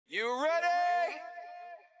You ready?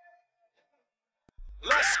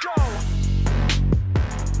 Let's go!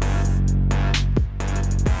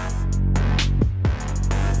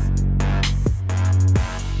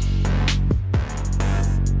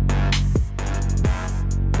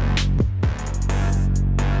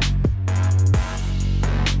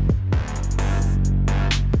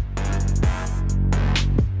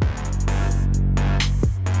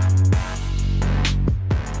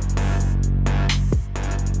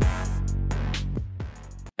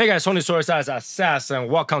 Hey guys, Tony Soysauceassassin.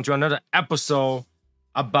 Welcome to another episode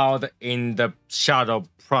about In the Shadow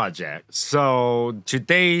project. So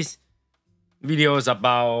today's video is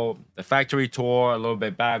about the factory tour, a little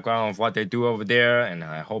bit background of what they do over there, and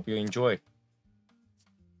I hope you enjoy.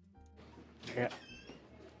 Yeah.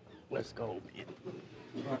 Let's go.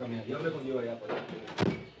 Oh,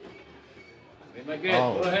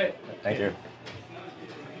 go ahead. Thank you.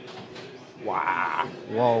 Wow.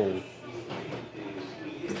 Whoa.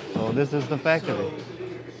 So this is the factory.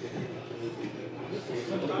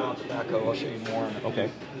 Tobacco, I'll show you more. Okay.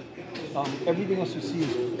 Everything else you see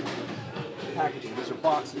is packaging. These are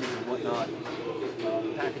boxes and whatnot.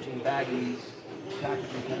 Packaging, baggies,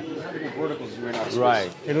 packaging. How many verticals are in our space?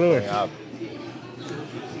 Right. Hey, Louis.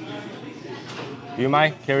 Do you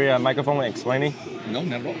mind carry a microphone and explaining? No,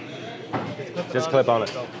 not at all. Just clip on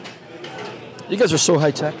it. You guys are so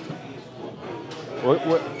high tech.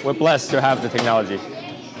 We're blessed to have the technology.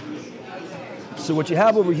 So what you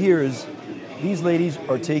have over here is these ladies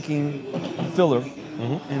are taking filler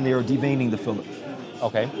and they are deveining the filler.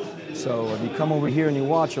 Okay. So if you come over here and you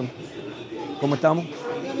watch them, ¿Cómo estamos?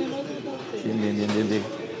 Bien.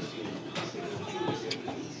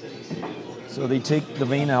 So they take the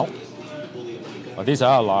vein out. Oh, these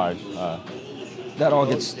are large. That all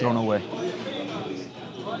gets thrown away.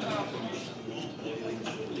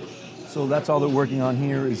 So that's all they're working on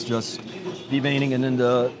here is just deveining, and then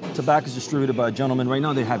the tobacco is distributed by a gentleman. Right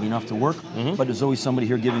now they have enough to work, but there's always somebody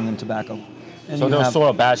here giving them tobacco. And So they'll sort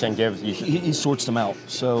of batch and give each. he sorts them out.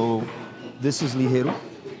 So this is Ligero,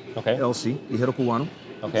 Okay. LC, Ligero Cubano.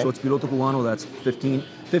 Okay. So it's Piloto Cubano, that's 15.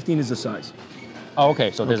 15 is the size. Oh,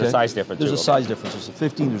 okay. So there's a Okay? size difference. There's too. a size difference. There's a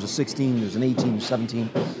 15, there's a 16, there's an 18, there's 17.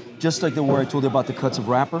 Just like the where I told you about the cuts of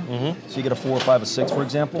wrapper. So you get a 4, 5, a 6, for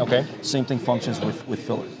example. Okay. Same thing functions with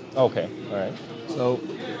filler. Okay. All right. So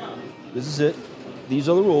this is it. These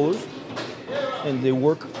are the rollers, and they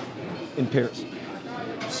work in pairs.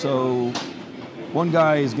 So one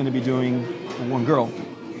guy is going to be doing, or one girl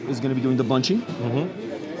is going to be doing the bunching,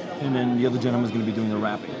 and then the other gentleman is going to be doing the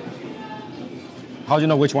wrapping. How do you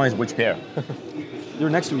know which one is which pair? They're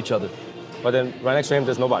next to each other. But then right next to him,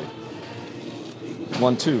 there's nobody.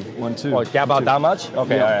 1, 2, 1, 2. Oh, gap out that much?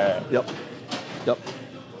 Okay. Yeah. All right. Yep.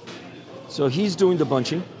 So he's doing the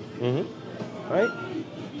bunching, right?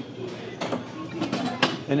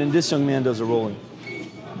 And then this young man does the rolling.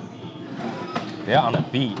 They're on a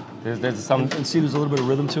beat. There's some. And see, there's a little bit of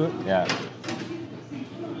rhythm to it. Yeah.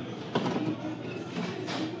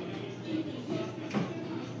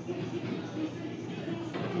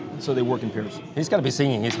 So they work in pairs. He's got to be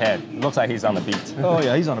singing his head. Looks like he's on the beat. Oh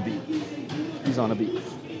yeah, he's on a beat. He's on a beat.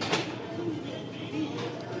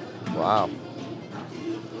 Wow.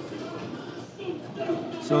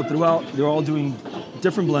 So throughout, they're all doing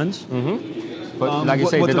different blends. But like you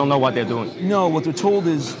say, they don't know what they're doing. No, what they're told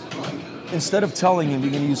is, instead of telling him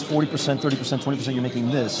you're going to use 40%, 30%, 20%, you're making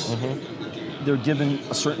this, they're given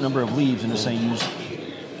a certain number of leaves and they're saying use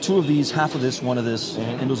 2 of these, half of this, 1 of this,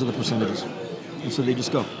 and those are the percentages. And so they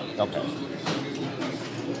just go. Okay.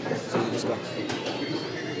 So they just go.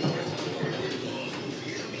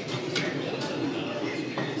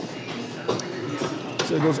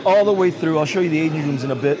 So it goes all the way through. I'll show you the aging rooms in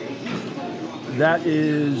a bit. That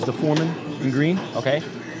is the foreman in green. Okay.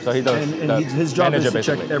 So he does. And his job is to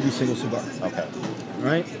basically. check every single cigar. Okay. All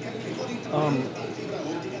right?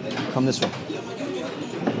 Come this way.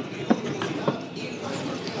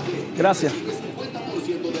 Gracias.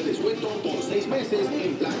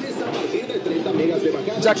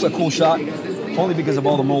 It's actually a cool shot, only because of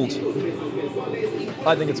all the molds.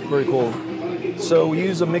 I think it's very cool. So we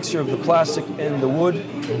use a mixture of the plastic and the wood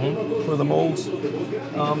for the molds,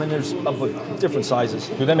 and there's different sizes.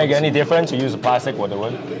 Do they make any difference? You use the plastic or the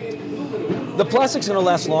wood? The plastic's gonna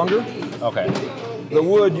last longer. Okay. The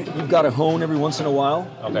wood, you've got to hone every once in a while.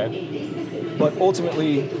 Okay. But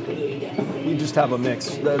ultimately, you just have a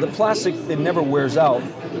mix. The plastic, it never wears out.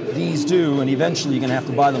 These do, and eventually you're gonna have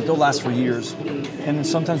to buy them. They'll last for years. And then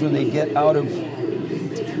sometimes when they get out of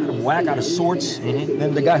whack, out of sorts,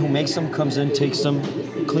 then the guy who makes them comes in, takes them,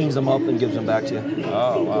 cleans them up, and gives them back to you.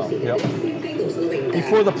 Oh, wow. Yep.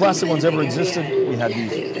 Before the plastic ones ever existed, we had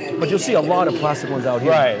these. But you'll see a lot of plastic ones out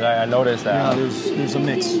here. Right, I noticed that. Yeah, there's a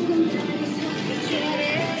mix.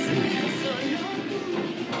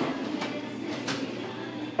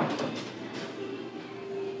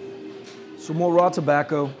 So more raw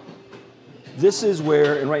tobacco. This is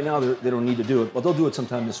where, and right now they don't need to do it, but they'll do it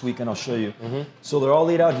sometime this week, and I'll show you. So they're all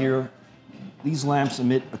laid out here. These lamps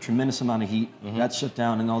emit a tremendous amount of heat. That's shut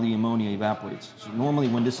down, and all the ammonia evaporates. So normally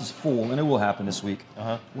when this is full, and it will happen this week,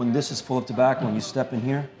 when this is full of tobacco and you step in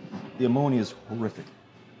here, the ammonia is horrific.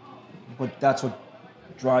 But that's what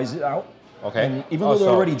dries it out. Okay. And even though they're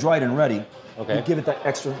already dried and ready, Okay. you give it that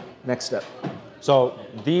extra next step. So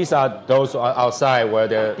these are those outside where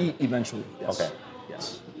they're... Eventually, yes. Okay.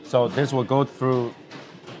 Yes. So this will go through...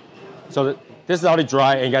 So this is already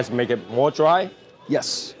dry, and you guys make it more dry?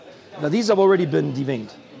 Yes. Now these have already been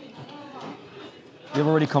deveined. They've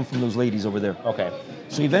already come from those ladies over there. Okay.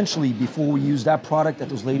 So eventually, before we use that product that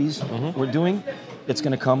those ladies were doing, it's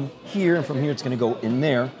going to come here, and from here it's going to go in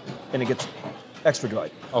there, and it gets extra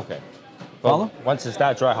dried. Okay. Follow? But once it's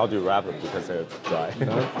that dry, how do you wrap it? Because they're dry.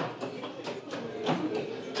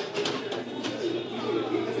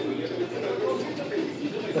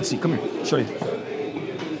 Let's see, come here, show you.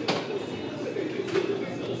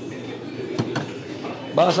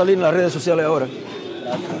 Va a salir en las redes sociales ahora.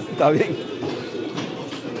 Está bien.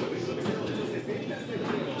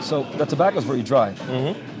 So the tobacco is very dry.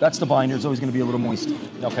 That's the binder. It's always going to be a little moist,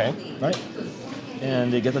 Okay. right?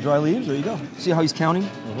 And they get the dry leaves. There you go. See how he's counting?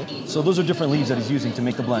 So those are different leaves that he's using to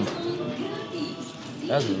make the blend.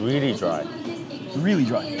 That's really dry. Really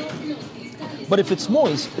dry. But if it's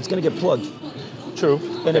moist, it's going to get plugged. True.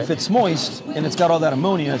 And if it's moist and it's got all that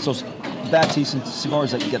ammonia, it's those bad tasting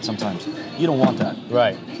cigars that you get sometimes. You don't want that.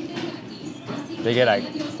 Right. They get like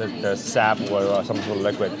the sap or some sort of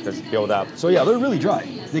liquid that's built up. So yeah, they're really dry.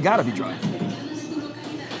 They gotta be dry.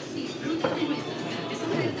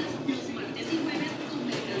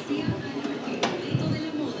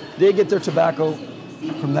 They get their tobacco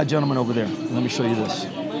from that gentleman over there. Let me show you this.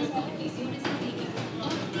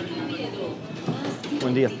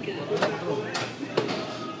 Buen día.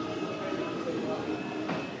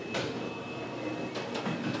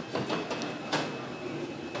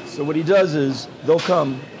 So what he does is they'll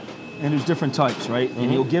come, and there's different types, right?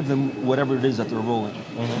 And he'll give them whatever it is that they're rolling.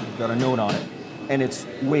 Got a note on it, and it's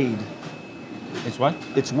weighed. It's what?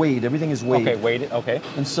 It's weighed. Everything is weighed. Okay, weighted. Okay.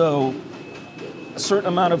 And so a certain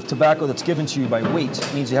amount of tobacco that's given to you by weight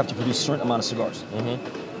means you have to produce a certain amount of cigars.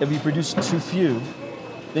 If you produce too few,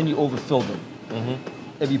 then you overfill them.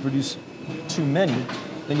 If you produce too many,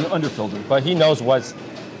 then you underfill them. But he knows what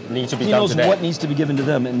needs to be He done knows today. what needs to be given to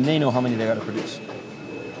them, and they know how many they got to produce.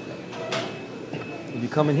 If you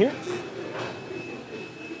come in here,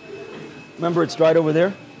 remember it's dried over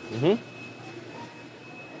there?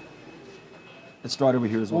 It's dried over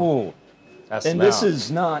here as well. Ooh, that And smell. this is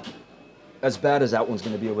not as bad as that one's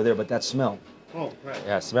going to be over there, but that smell. Oh, right.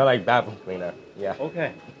 Yeah, smell like bathroom cleaner. Yeah.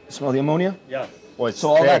 Okay. Smell the ammonia? Yes. Or it's So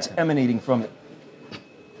all thick. that's emanating from it.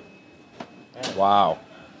 Wow.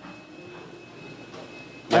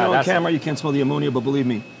 I know on that's- camera you can't smell the ammonia, but believe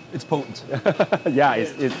me, it's potent. Yeah,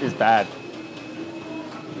 it's bad.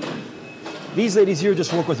 These ladies here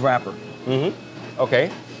just work with wrapper. Okay.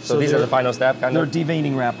 So these are they're- the final step, kind They're of?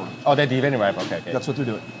 deveining wrapper. Oh, they're deveining, right? Okay, okay. That's what they're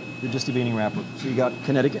doing. They're just deveining wrapper. So you got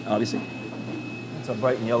Connecticut, obviously. That's how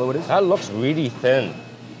bright and yellow it is. That looks really thin.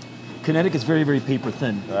 Connecticut is very, very paper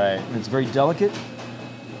thin. Right. And it's very delicate,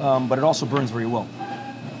 but it also burns very well.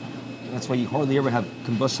 That's why you hardly ever have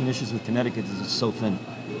combustion issues with Connecticut, because it's so thin.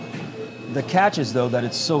 The catch is, though, that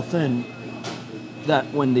it's so thin that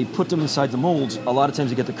when they put them inside the molds, a lot of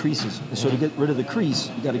times you get the creases. And so to get rid of the crease,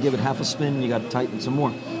 you got to give it half a spin, you got to tighten some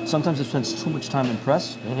more. Sometimes it spends too much time in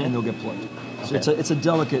press, and they'll get plugged. So Okay. it's a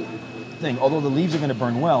delicate thing. Although the leaves are going to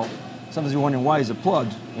burn well, sometimes you're wondering, why is it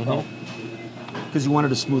plugged? Well, because you want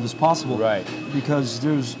it as smooth as possible. Right. Because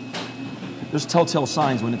there's telltale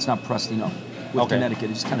signs when it's not pressed enough. With Okay.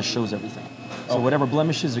 Connecticut, it just kind of shows everything. So whatever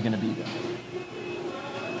blemishes are going to be there.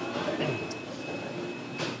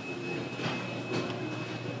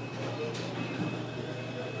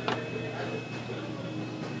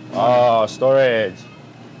 Oh, storage.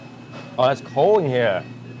 Oh, that's cold in here.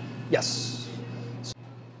 Yes.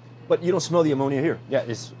 But you don't smell the ammonia here Yeah,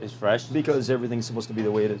 it's fresh. because everything's supposed to be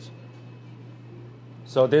the way it is.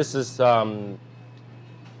 So this is, do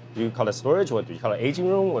you call it storage or do you call it aging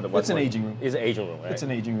room? Or It's an aging room. It's an aging room, right? It's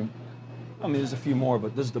an aging room. I mean, there's a few more,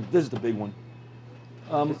 but this is the big one.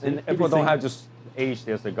 And People don't everything- have to age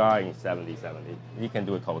their cigar in 70. You can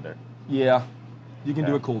do it colder. Yeah, you can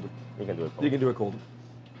do Yeah. it colder. You can do it colder. You can do it colder.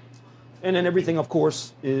 And then everything, of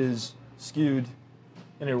course, is skewed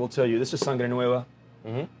And it will tell you this is Sangre Nueva.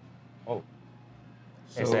 Oh.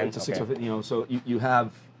 So it's a 650. You know, so you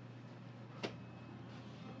have.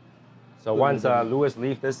 So once Louis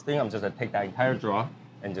leaves this thing, I'm just gonna take that entire drawer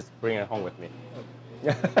and just bring it home with me.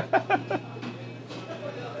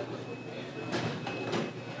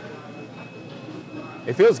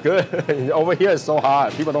 It feels good. Over here it's so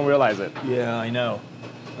hot. People don't realize it. Yeah, I know.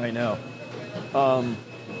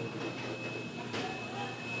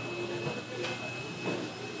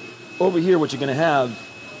 Over here, what you're going to have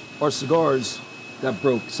are cigars that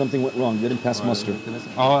broke. Something went wrong. They didn't pass muster.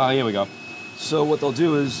 Oh, here we go. So what they'll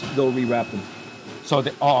do is they'll rewrap them. So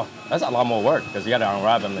that's a lot more work because you got to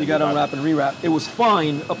unwrap them. You got to unwrap and rewrap. It was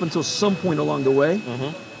fine up until some point along the way.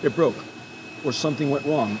 It broke, or something went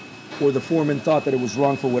wrong, or the foreman thought that it was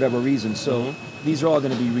wrong for whatever reason. So these are all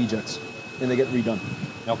going to be rejects, and they get redone.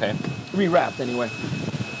 Okay. Rewrapped anyway.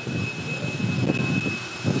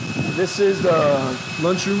 This is the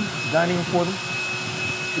lunchroom, dining room for them.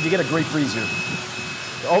 But you get a great breeze here.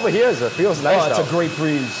 Over here it feels nice. Oh, it's though. a great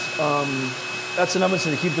breeze. That's an oven, so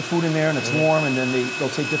they keep the food in there and it's warm, and then they'll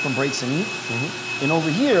take different breaks and eat. And over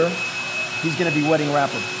here, he's going to be wetting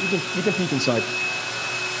wrapper. You can peek inside.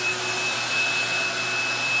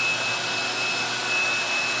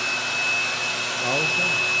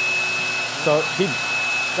 So he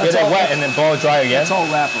get it wet and then blow it dry again? That's all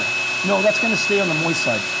wrapper. No, that's going to stay on the moist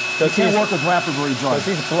side. So You can't work with wrapper very dry. So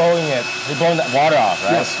he's blowing that water off,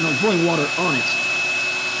 right? Yes, no, he's blowing water on it.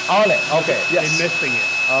 On it, okay. Yes. They're misting it.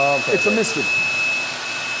 Okay. It's a misted.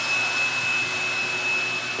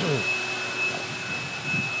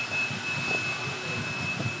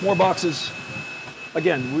 More boxes.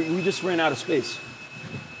 Again, we just ran out of space.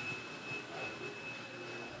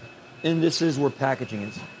 And this is where packaging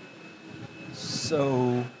is.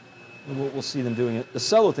 So we'll see them doing it. The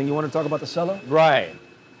cello thing, you want to talk about the cello? Right.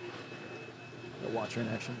 The watcher in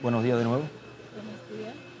action. Buenos días de nuevo.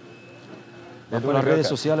 They're Va por doing las a good redes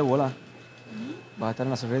cut. sociales, hola. Va a estar en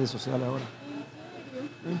las redes sociales ahora.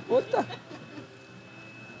 No importa.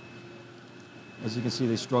 As you can see,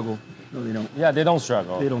 they struggle. No, they don't. Yeah, they don't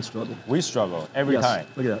struggle. They don't struggle. We struggle every Yes, time.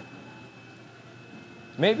 look at that.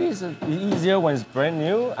 Maybe it's easier when it's brand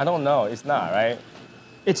new. I don't know. It's not, right?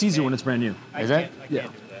 It's easier when it's brand new. Is it? Yeah. Yeah.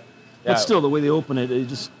 But still, the way they open it, it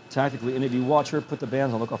just tactically. And if you watch her put the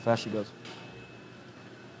bands on, look how fast she goes.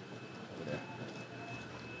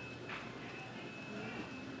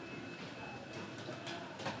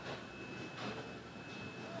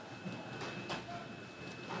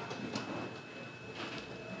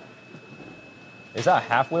 Is that a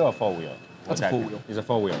half wheel or full wheel? That's a full wheel. It's a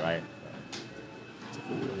full wheel, right? It's a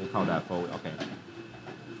full wheel. We call that full wheel. Okay.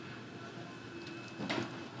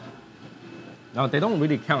 No, they don't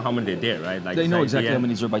really count how many they did, right? Like They know say exactly the how end-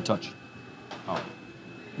 many are by touch. Oh.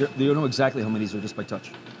 They don't know exactly how many are just by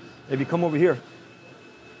touch. If you come over here,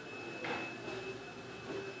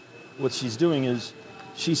 what she's doing is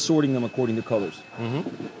she's sorting them according to colors.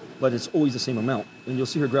 But it's always the same amount. And you'll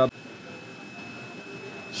see her grab.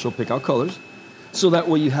 She'll pick out colors. So that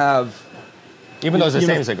way you have Even though it's the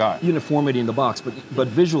uni- same cigar. uniformity in the box. But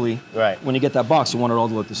visually, Right. when you get that box, you want it all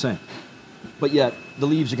to look the same. But yet, the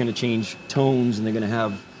leaves are going to change tones and they're going to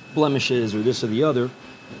have blemishes or this or the other.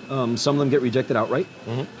 Some of them get rejected outright.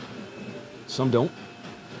 Some don't.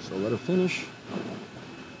 So let her finish.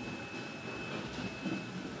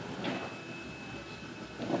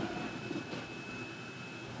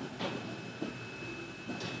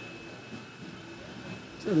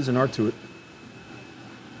 So there's an art to it.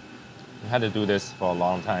 I had to do this for a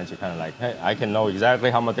long time to kind of like, hey, I can know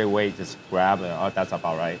exactly how much they weigh, just grab and oh, that's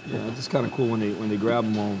about right. Yeah, it's kind of cool when they grab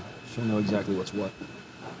them all. She'll know exactly what's what.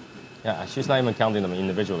 Yeah, she's not even counting them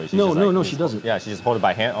individually. She's No, just no, like, no, just she hold- doesn't. Yeah, she just hold it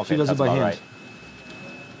by hand. Okay, She does it that's by about hand.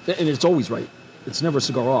 right. And it's always right. It's never a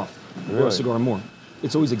cigar off or a Really? cigar more.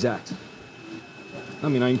 It's always exact. I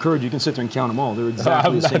mean, I encourage you can sit there and count them all. They're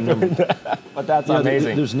exactly the same number. But that's Yeah,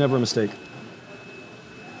 amazing. there's never a mistake.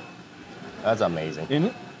 That's amazing. Isn't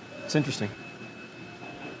it? It's interesting.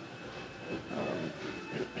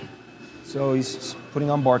 So he's putting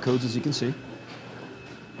on barcodes, as you can see.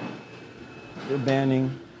 They're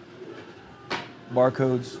banding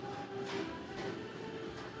barcodes,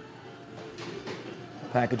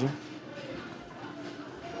 packaging.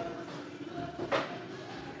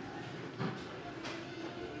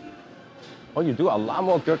 Oh, you do a lot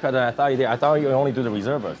more good cut than I thought you did. I thought you only do the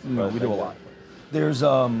reservers. No, But we do a lot. There's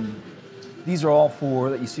these are all four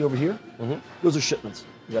that you see over here. Those are shipments.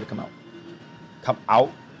 You got to come out. Come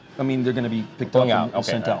out. I mean, they're going to be picked Going up out, and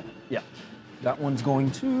okay, sent all out. Yeah. That one's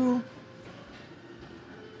going to.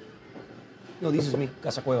 No, this is me.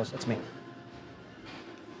 Casa Cuevas. That's me.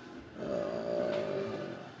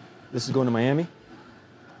 This is going to Miami.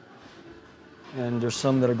 And there's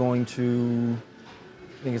some that are going to,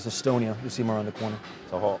 I think it's Estonia. You see them around the corner.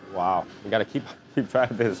 So, wow, we gotta keep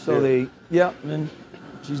track of this. So too. and then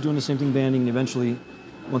she's doing the same thing, banding. Eventually,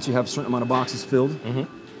 once you have a certain amount of boxes filled,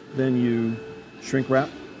 then you shrink wrap,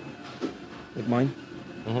 like mine.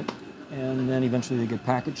 And then eventually they get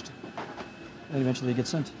packaged, and eventually they get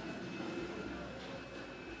sent.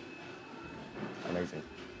 Amazing.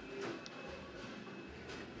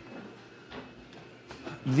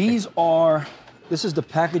 This is the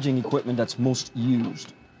packaging equipment that's most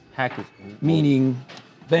used. Packaging. Meaning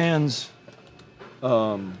bands,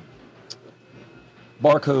 barcodes,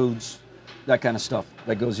 that kind of stuff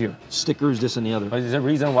that goes here. Stickers, this and the other. But is there a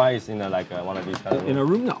reason why it's in one of these kind of In a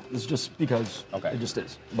room? No, it's just because Okay. it just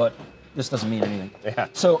is. But this doesn't mean anything. Yeah.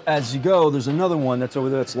 So as you go, there's another one that's over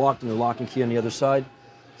there that's locked, and the lock and key on the other side.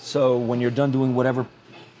 So when you're done doing whatever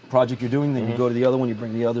project you're doing, then you go to the other one, you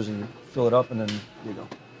bring the others, and you fill it up, and then you go.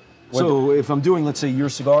 So if I'm doing, let's say, your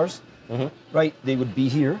cigars, right, they would be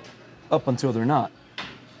here up until they're not.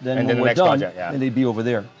 Then And when then the we're next done, project, yeah. then they'd be over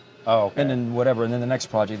there. Oh, okay. And then whatever, and then the next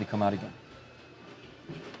project, they come out again.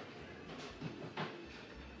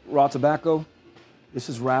 Raw tobacco, this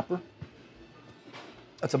is wrapper.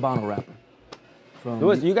 That's a Habano wrapper.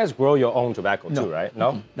 Louis, you guys grow your own tobacco No. too, right?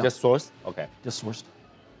 No? No. Just sourced? Okay. Just sourced.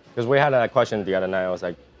 Because we had a question the other night. I was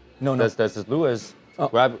like, No. does Louis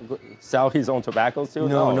Oh. sell his own tobacco too?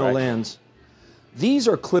 No right? lands. These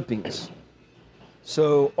are clippings.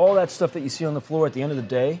 So all that stuff that you see on the floor at the end of the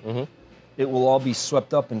day, it will all be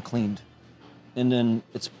swept up and cleaned. And then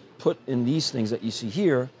it's put in these things that you see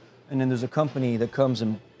here, and then there's a company that comes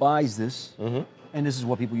and buys this, and this is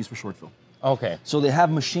what people use for short fill. Okay. So they have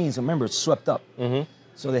machines, remember it's swept up.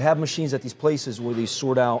 So they have machines at these places where they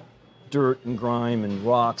sort out dirt and grime and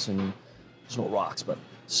rocks, and there's no rocks, but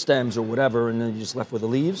stems or whatever, and then you're just left with the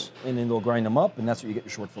leaves, and then they'll grind them up, and that's where you get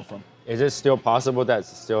your short fill from. Is it still possible that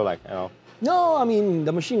it's still like, No, I mean,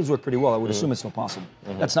 the machines work pretty well. I would assume it's still possible.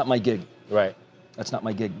 That's not my gig. right? That's not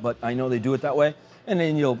my gig, but I know they do it that way. And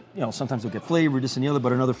then sometimes they'll get flavor, this and the other,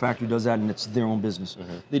 but another factory does that, and it's their own business.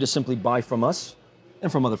 They just simply buy from us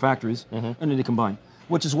and from other factories, and then they combine.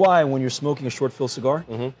 Which is why when you're smoking a short fill cigar,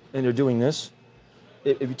 and they're doing this,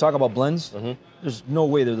 if you talk about blends, there's no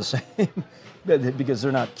way they're the same, because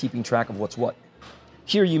they're not keeping track of what's what.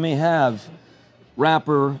 Here you may have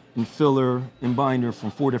wrapper and filler and binder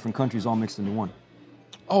from 4 different countries all mixed into one.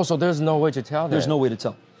 Oh, so there's no way to tell that? There's no way to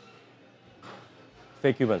tell.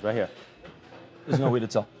 Fake Cubans right here. There's no way to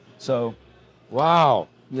tell. So, Wow.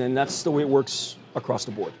 and that's the way it works across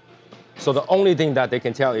the board. So the only thing that they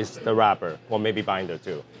can tell is the wrapper, or maybe binder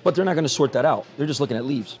too. But they're not going to sort that out. They're just looking at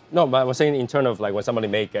leaves. No, but I was saying in terms of like when somebody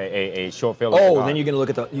make a short filler. Oh, cigar. then you're going to look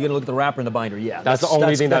at the wrapper and the binder. Yeah, That's the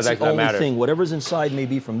only thing that's that the only matters. thing. Whatever's inside may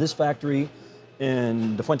be from this factory,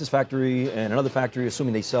 and the Fuentes factory, and another factory,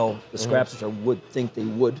 assuming they sell the scraps, which I would think they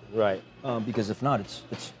would. Right. Because if not,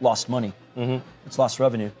 it's lost money. It's lost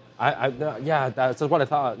revenue. Yeah, that's what I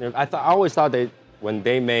thought. I always thought when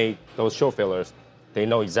they make those short fillers, they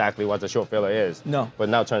know exactly what the short filler is. No. But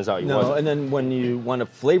now it turns out it No, wasn't. and then when you wind up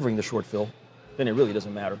flavoring the short fill, then it really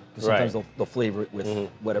doesn't matter. Because sometimes Right. they'll flavor it with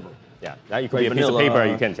whatever. Yeah, now you could Right, be a piece of vanilla, paper,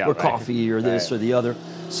 you can tell. or right? coffee, or this Right. or the other.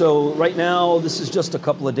 So right now, this is just a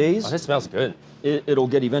couple of days. Oh, this smells good. It'll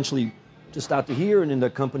get eventually just out to here, and then the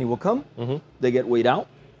company will come. They get weighed out.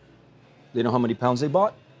 They know how many pounds they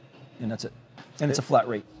bought, and that's it. And it's a flat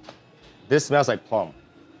rate. This smells like plum.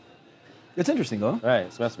 It's interesting, though. Right,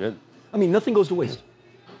 it smells good. I mean, nothing goes to waste.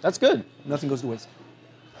 That's good. Nothing goes to waste.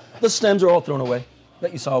 The stems are all thrown away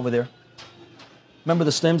that you saw over there. Remember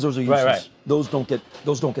the stems? Those are useless. Right. Those don't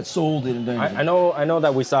get sold. I know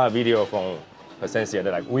that we saw a video from Placencia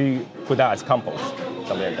that like we put that as compost,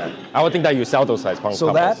 something like that. I would think that you sell those as compost.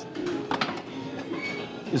 So that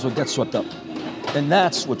is what gets swept up. And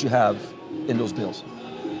that's what you have in those bales.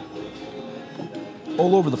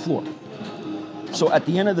 All over the floor. So at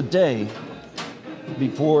the end of the day,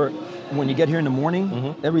 when you get here in the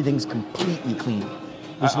morning, everything's completely clean.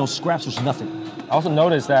 There's no scraps, there's nothing. I also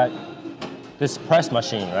noticed that this press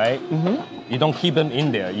machine, right? You don't keep them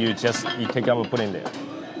in there. You take them and put in there.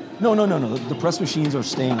 No. The press machines are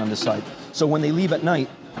staying on this side. So when they leave at night,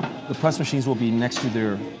 the press machines will be next to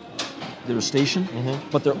their station,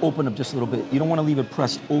 but they're open up just a little bit. You don't want to leave it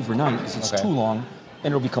pressed overnight because it's Okay. too long and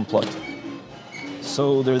it'll become plugged.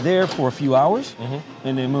 So they're there for a few hours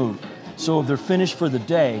and they move. So if they're finished for the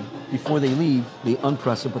day, before they leave, they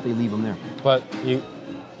unpress it, but they leave them there. But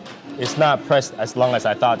it's not pressed as long as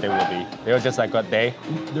I thought they would be. They were just like a day?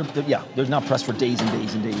 They're not pressed for days and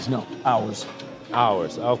days and days. No, hours.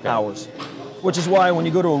 Hours, okay. Hours. Which is why when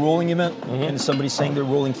you go to a rolling event and somebody's saying they're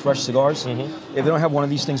rolling fresh cigars, if they don't have one of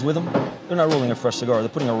these things with them, they're not rolling a fresh cigar. They're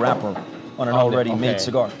putting a wrapper on an already made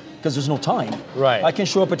cigar because there's no time. Right. I can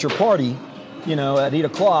show up at your party, you know, at 8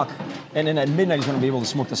 o'clock, and then at midnight he's going to be able to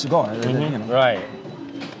smoke the cigar. You know. Right.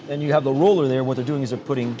 And you have the roller there. What they're doing is they're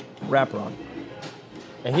putting wrapper on.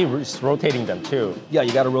 And he's rotating them too. Yeah,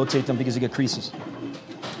 you got to rotate them because you get creases.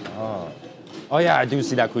 Oh yeah, I do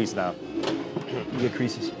see that crease now. You get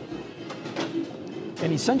creases.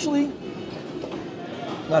 And essentially,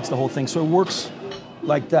 that's the whole thing. So it works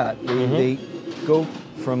like that. They go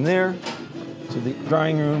from there to the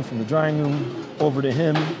drying room, from the drying room over to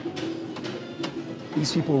him.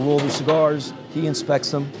 These people roll their cigars. He inspects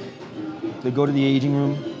them. They go to the aging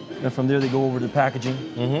room. And from there, they go over to the packaging.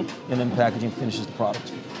 And then packaging finishes the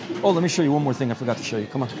product. Oh, let me show you one more thing I forgot to show you.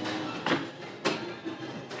 Come on.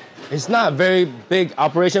 It's not a very big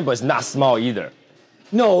operation, but it's not small either.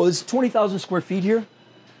 No, it's 20,000 square feet here,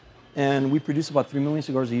 and we produce about 3 million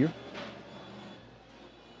cigars a year.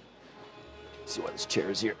 Let's see why this chair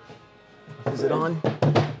is here. Is it on?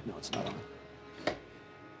 No, it's not on.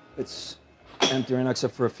 It's empty right now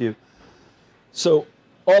except for a few. So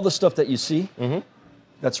all the stuff that you see,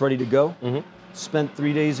 that's ready to go, spent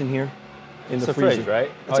 3 days in here in the freezer. Fridge,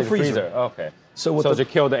 right? It's a freezer. Oh, okay. So to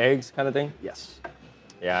kill the eggs kind of thing? Yes.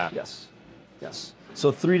 Yeah. Yes. Yes.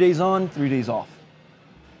 So 3 days on, 3 days off.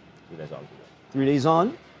 3 days on. 3 days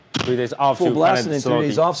on, 3 days off. full to blast, kind and of then 3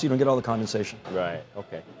 days off so you don't get all the condensation. Right,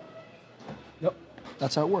 okay. Yep.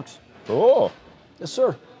 That's how it works. Cool. Yes,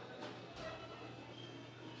 sir.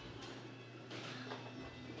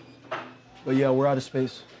 But yeah, we're out of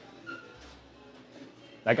space.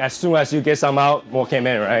 Like as soon as you get some out, more came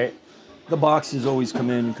in, right? The boxes always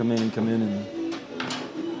come in, and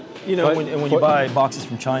you know, when you buy boxes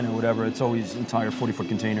from China or whatever, it's always entire 40-foot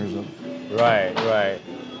containers of. Right, right.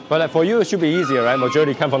 But like for you, it should be easier, right?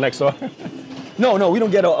 Majority come from next door. No, we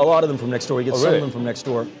don't get a lot of them from next door. We get some really? of them from next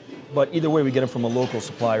door, but either way, we get them from a local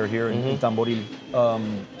supplier here in Tamboril.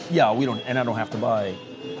 Yeah, we don't, and I don't have to buy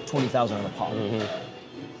 20,000 at a pop.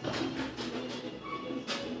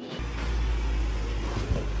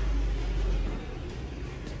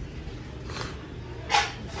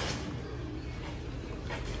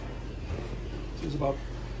 There's about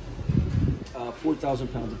 4,000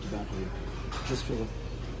 pounds of tobacco here. Just for the.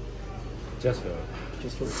 Just for it.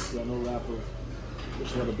 Just for yeah, no wrapper.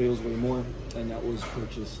 Which rubber bales way more, and that was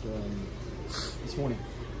purchased this morning.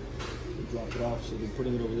 They dropped it off, so they're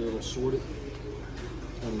putting it over there. They'll sort it,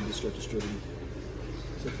 and then they start distributing.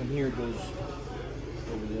 So from here it goes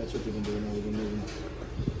over there. That's what they've been doing. They've been moving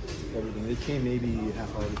everything. They came maybe a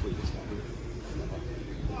half hour before this got here.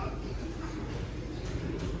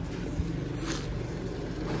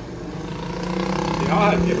 They all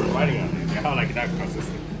have different writing on it. They're all like that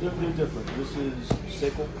consistent. They're different. This is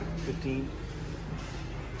Seco 15.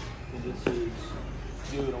 And this is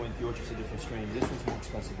Diego 98. It's a different strain. This one's more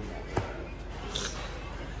expensive than that.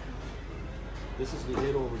 This is the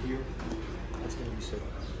hit over here. That's going to be Seco.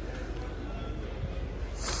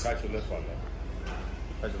 How'd you lift one though?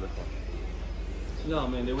 How'd you lift one? No,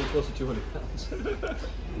 man, they weigh close to 200 pounds.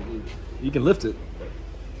 You can lift it.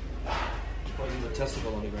 Probably a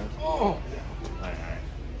testicle on the ground. Oh! Alright.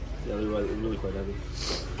 Yeah, they're really quite heavy.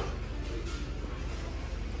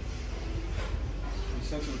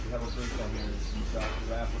 Essentially, if you have a breakdown here, you've got the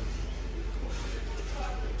wrapper.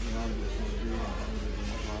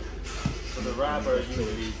 So the wrapper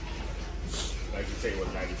usually, like you say, was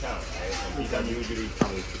 90 pounds, right? And these are usually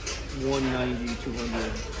 190, 200,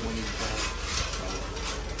 185.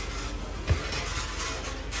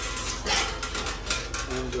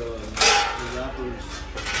 And the wrappers,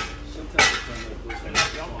 sometimes it's done like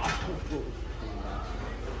this.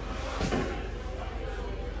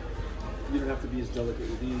 You don't have to be as delicate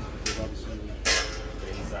with these because obviously the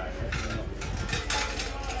inside, right?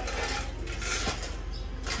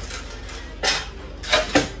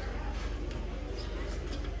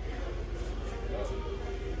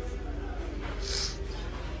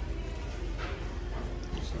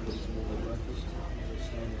 somebody's more like breakfast. They're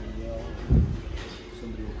standing well.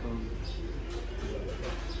 Somebody will come.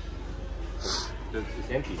 It's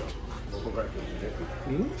empty though. Local breakfast is empty.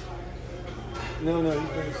 No, he's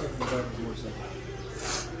bringing something back with more stuff.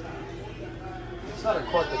 It's not a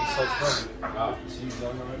cart that he sells from. Wow. See he's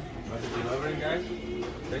done already? Must be delivering, guys?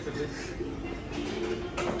 Basically.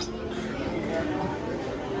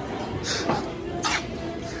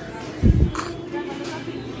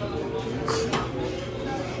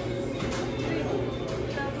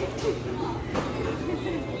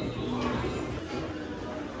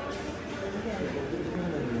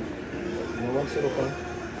 No one settle fine.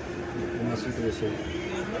 vasito de sello.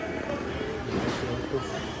 Estos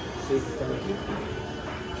 6 que están aquí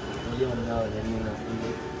no llevan nada, ya ni un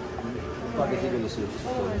paquetito de sello.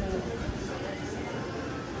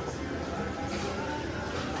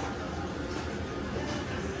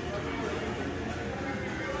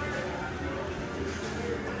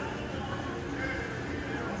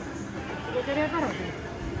 Yo quería carota.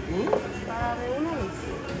 Para de una vez.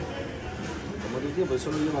 Como tu tiempo,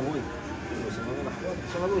 eso lo llevan hoy. Pero se van a las 4,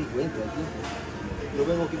 son las 2:50 el tiempo. Yo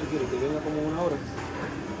vengo aquí, tú quieres que venga como una hora.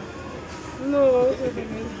 No, se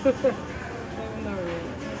termina.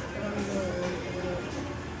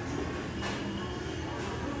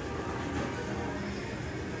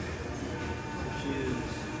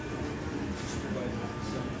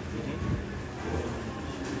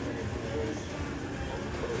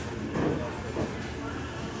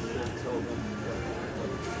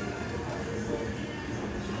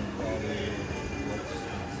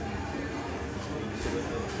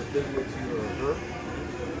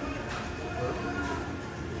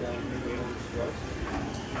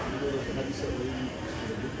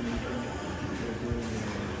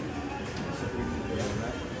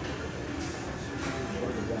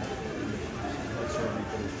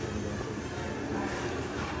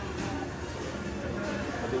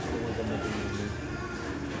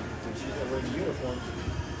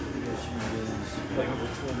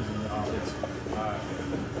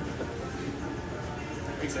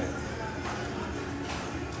 Makes sense.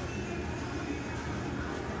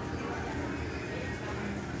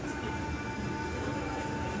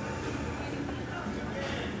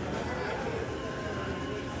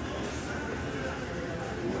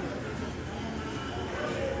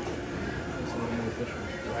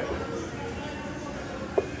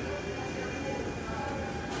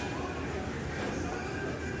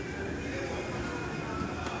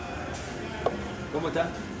 ¿Cómo está?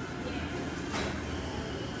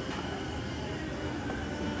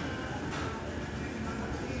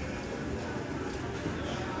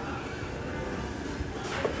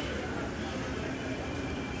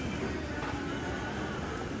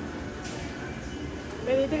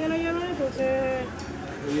 Me dijiste que no llevan, entonces.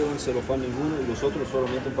 No llevan celofán ninguno y los otros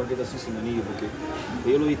solamente un paquete así sin anillo, porque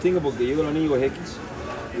ellos lo distinguen porque yo el anillo es X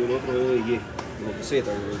y el otro es Y, lo que Z,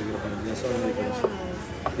 ya saben la diferencia.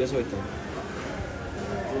 Ya eso está.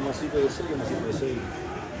 Un masito de sello, un masito de sello.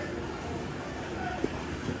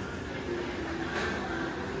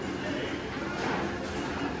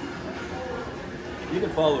 You can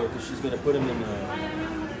follow her because she's going to put him in a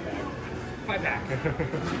 5-pack.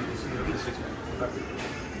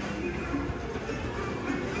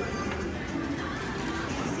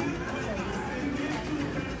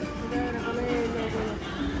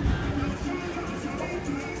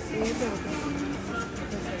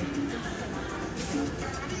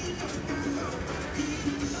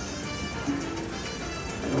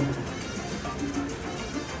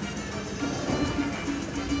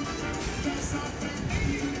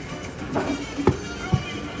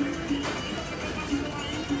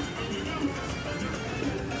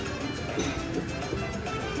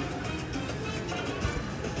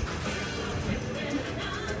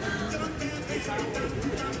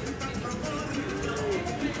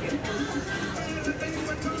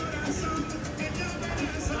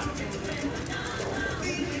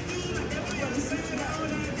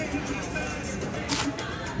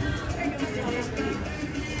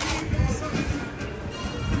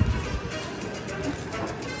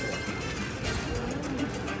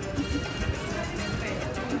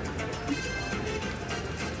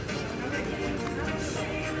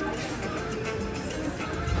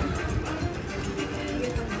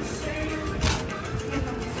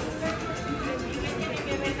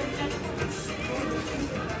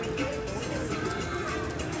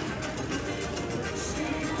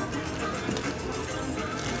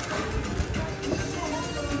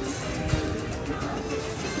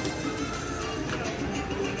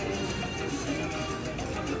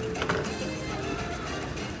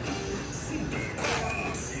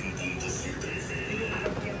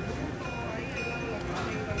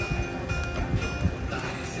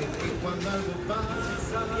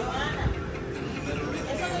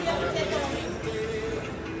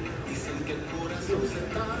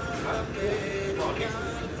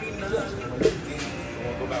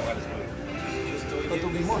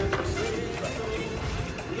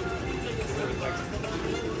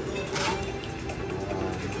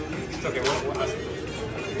 It's okay, we'll ask.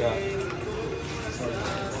 Yeah.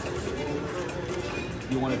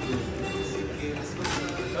 You want it to?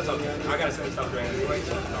 That's okay. I gotta send stuff during anyway,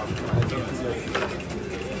 so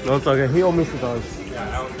No, it's okay. He owed me $2. yeah,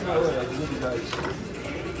 I don't No, I can give you guys.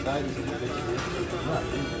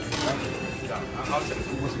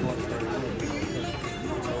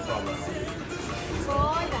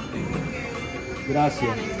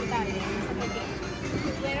 Gracias.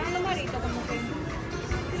 Quiero un numerito como que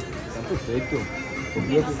Está perfecto. no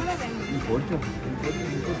se lo den. No importa.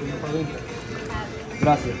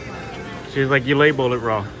 Gracias. She's like, you labeled it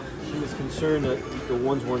wrong. She was concerned that the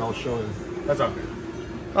ones weren't all showing. That's okay.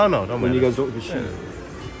 Oh, no, don't When matter. you guys don't machine.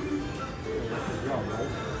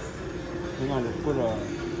 Hang on, let's put a.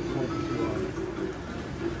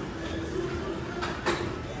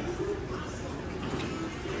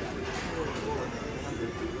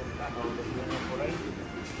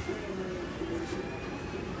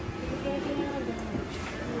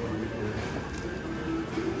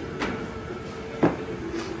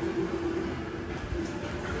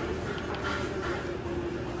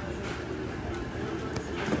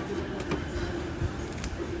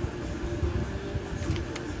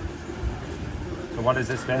 So what does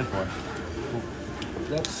this stand for?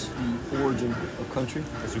 That's the origin of country.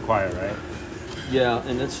 It's required, right? Yeah,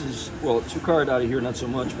 and this is, well, Cigar out of here, not so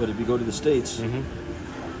much, but if you go to the States,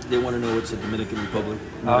 they want to know it's a Dominican Republic,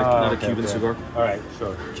 not a Cuban cigar, All right,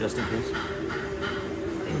 sure. just in case.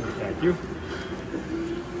 Thank you.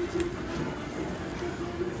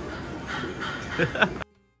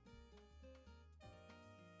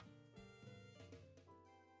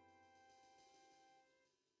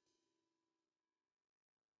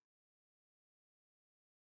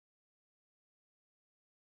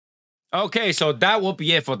 Okay, so that will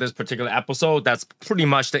be it for this particular episode. That's pretty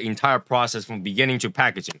much the entire process from beginning to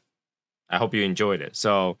packaging. I hope you enjoyed it.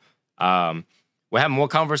 So we have more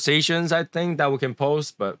conversations, I think, that we can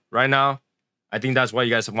post. But right now, I think that's what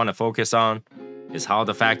you guys want to focus on, is how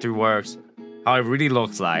the factory works, how it really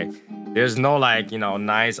looks like. There's no like,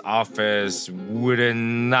 nice office,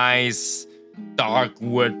 wooden, nice, dark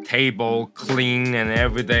wood table, clean and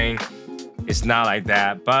everything. It's not like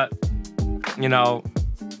that. But,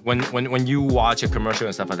 when you watch a commercial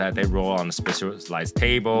and stuff like that, they roll on a specialized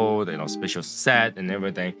table, special set and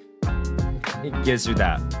everything. It gives you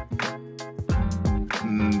that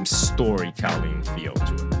storytelling feel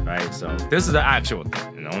to it, right? So this is the actual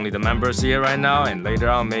thing, and only the members see it right now, and later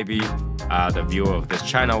on maybe the viewer of this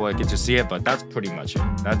channel will get to see it, but that's pretty much it.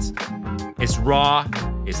 It's raw,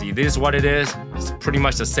 it is what it is. It's pretty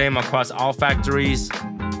much the same across all factories.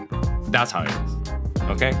 That's how it is.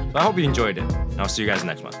 Okay, so I hope you enjoyed it. I'll see you guys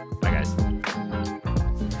next month.